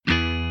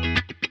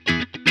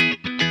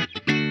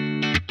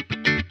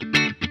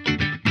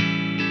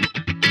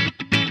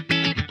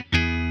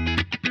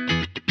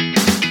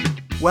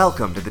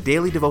Welcome to the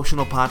daily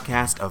devotional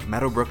podcast of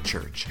Meadowbrook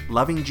Church,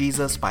 loving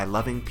Jesus by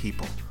loving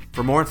people.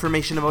 For more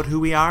information about who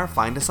we are,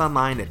 find us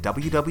online at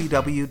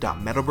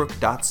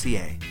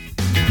www.meadowbrook.ca.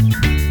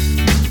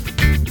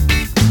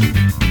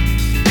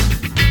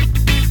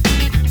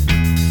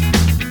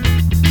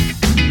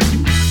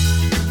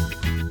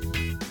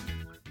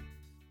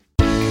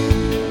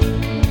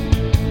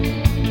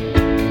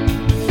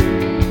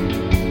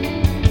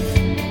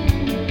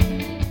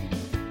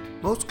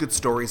 Most good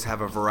stories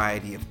have a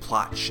variety of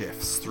plot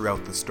shifts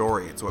throughout the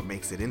story. It's what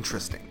makes it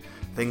interesting.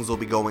 Things will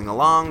be going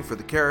along for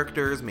the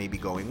characters, maybe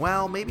going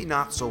well, maybe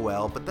not so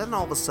well, but then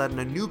all of a sudden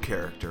a new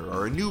character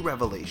or a new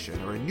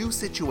revelation or a new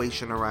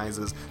situation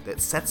arises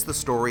that sets the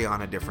story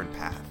on a different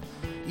path.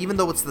 Even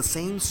though it's the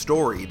same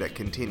story that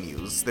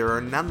continues, there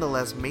are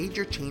nonetheless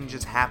major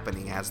changes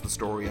happening as the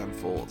story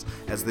unfolds,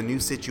 as the new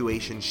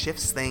situation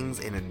shifts things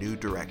in a new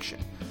direction.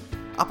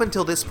 Up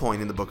until this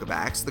point in the book of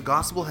Acts, the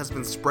gospel has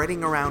been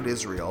spreading around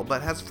Israel,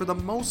 but has for the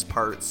most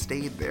part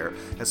stayed there.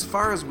 As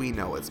far as we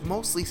know, it's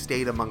mostly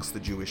stayed amongst the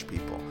Jewish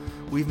people.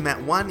 We've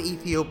met one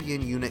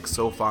Ethiopian eunuch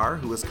so far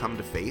who has come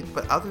to faith,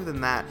 but other than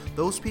that,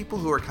 those people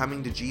who are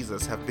coming to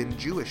Jesus have been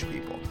Jewish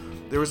people.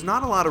 There is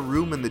not a lot of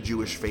room in the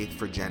Jewish faith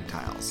for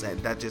Gentiles, and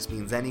that just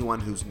means anyone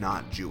who's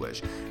not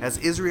Jewish, as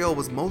Israel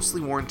was mostly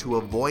warned to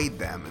avoid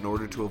them in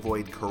order to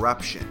avoid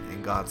corruption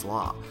in God's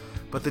law.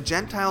 But the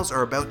Gentiles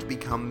are about to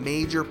become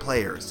major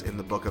players in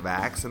the book of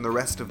Acts and the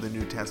rest of the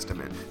New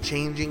Testament,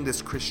 changing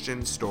this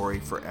Christian story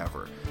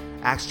forever.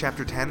 Acts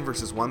chapter 10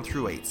 verses 1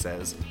 through 8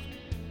 says,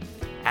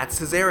 "At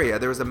Caesarea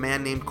there was a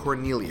man named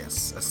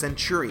Cornelius, a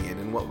centurion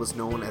in what was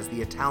known as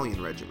the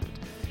Italian regiment.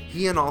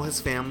 He and all his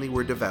family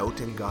were devout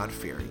and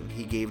God-fearing.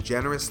 He gave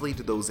generously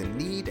to those in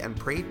need and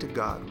prayed to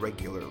God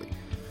regularly.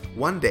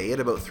 One day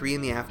at about 3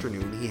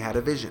 p.m, he had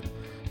a vision.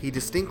 He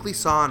distinctly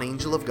saw an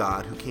angel of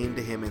God who came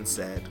to him and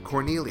said,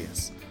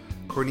 'Cornelius.'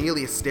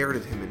 Cornelius stared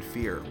at him in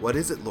fear. 'What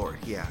is it, Lord?'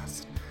 he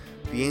asked.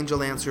 The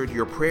angel answered,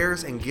 'Your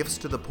prayers and gifts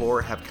to the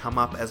poor have come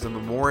up as a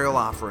memorial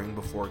offering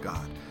before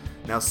God.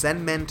 Now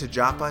send men to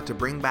Joppa to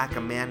bring back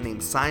a man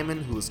named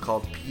Simon who is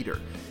called Peter.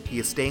 He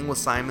is staying with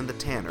Simon the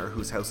tanner,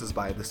 whose house is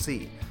by the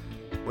sea.'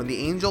 When the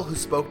angel who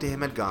spoke to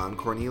him had gone,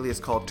 Cornelius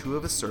called 2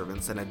 of his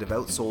servants and a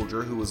devout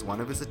soldier who was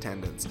one of his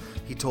attendants.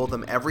 He told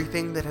them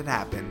everything that had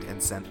happened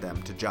and sent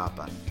them to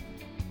Joppa."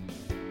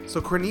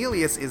 So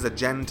Cornelius is a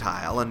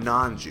Gentile, a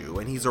non-Jew,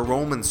 and he's a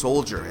Roman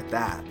soldier at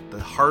that, the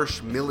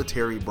harsh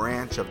military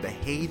branch of the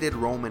hated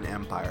Roman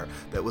Empire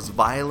that was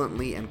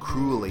violently and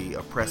cruelly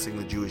oppressing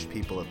the Jewish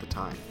people at the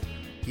time.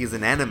 He is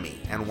an enemy,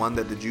 and one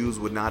that the Jews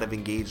would not have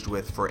engaged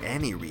with for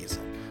any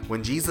reason.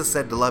 When Jesus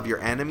said to love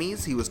your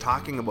enemies, he was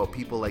talking about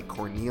people like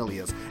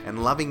Cornelius,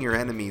 and loving your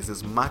enemies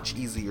is much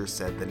easier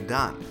said than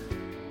done.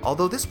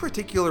 Although this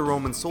particular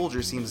Roman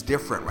soldier seems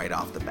different right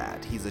off the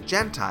bat. He's a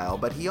Gentile,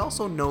 but he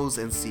also knows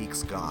and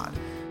seeks God.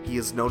 He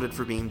is noted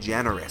for being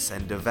generous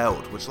and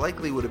devout, which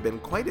likely would have been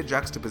quite a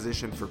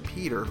juxtaposition for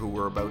Peter, who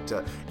we're about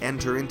to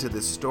enter into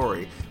this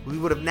story. We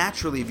would have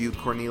naturally viewed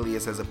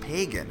Cornelius as a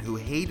pagan who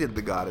hated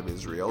the God of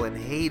Israel and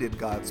hated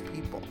God's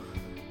people.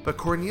 But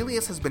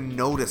Cornelius has been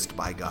noticed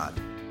by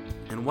God.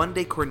 And one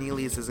day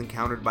Cornelius is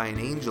encountered by an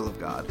angel of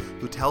God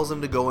who tells him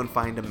to go and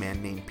find a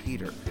man named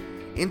Peter.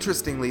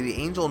 Interestingly, the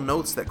angel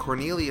notes that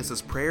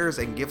Cornelius' prayers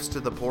and gifts to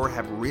the poor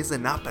have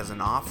risen up as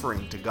an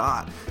offering to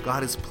God.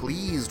 God is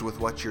pleased with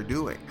what you're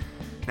doing.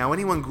 Now,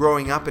 anyone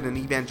growing up in an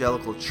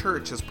evangelical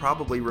church has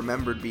probably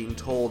remembered being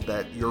told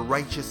that your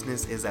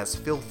righteousness is as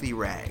filthy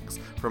rags,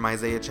 from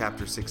Isaiah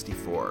chapter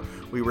 64.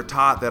 We were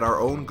taught that our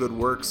own good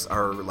works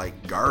are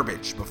like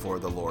garbage before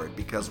the Lord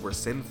because we're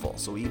sinful,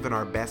 so even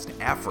our best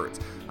efforts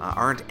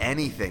aren't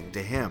anything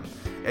to Him.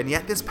 And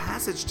yet this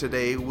passage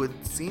today would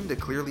seem to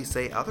clearly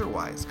say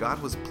otherwise.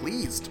 God was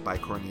pleased by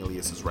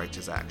Cornelius'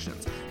 righteous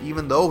actions,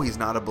 even though he's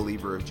not a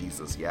believer of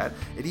Jesus yet.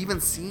 It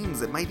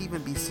might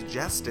even be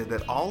suggested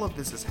that all of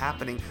this is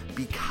happening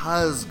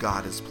because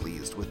God is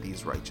pleased with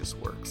these righteous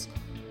works.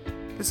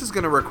 This is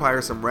going to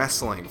require some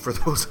wrestling for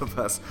those of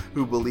us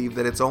who believe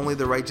that it's only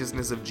the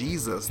righteousness of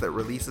Jesus that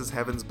releases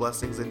heaven's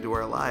blessings into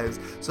our lives.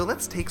 So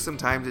let's take some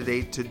time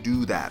today to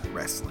do that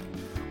wrestling.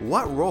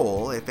 What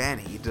role, if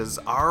any, does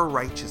our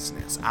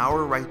righteousness,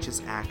 our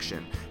righteous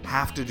action,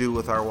 have to do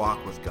with our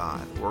walk with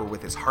God, or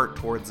with His heart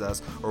towards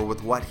us, or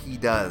with what He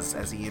does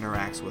as He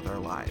interacts with our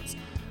lives?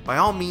 By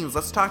all means,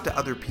 let's talk to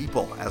other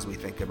people as we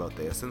think about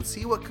this and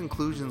see what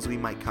conclusions we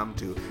might come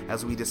to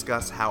as we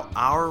discuss how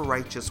our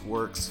righteous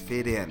works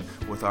fit in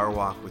with our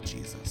walk with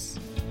Jesus.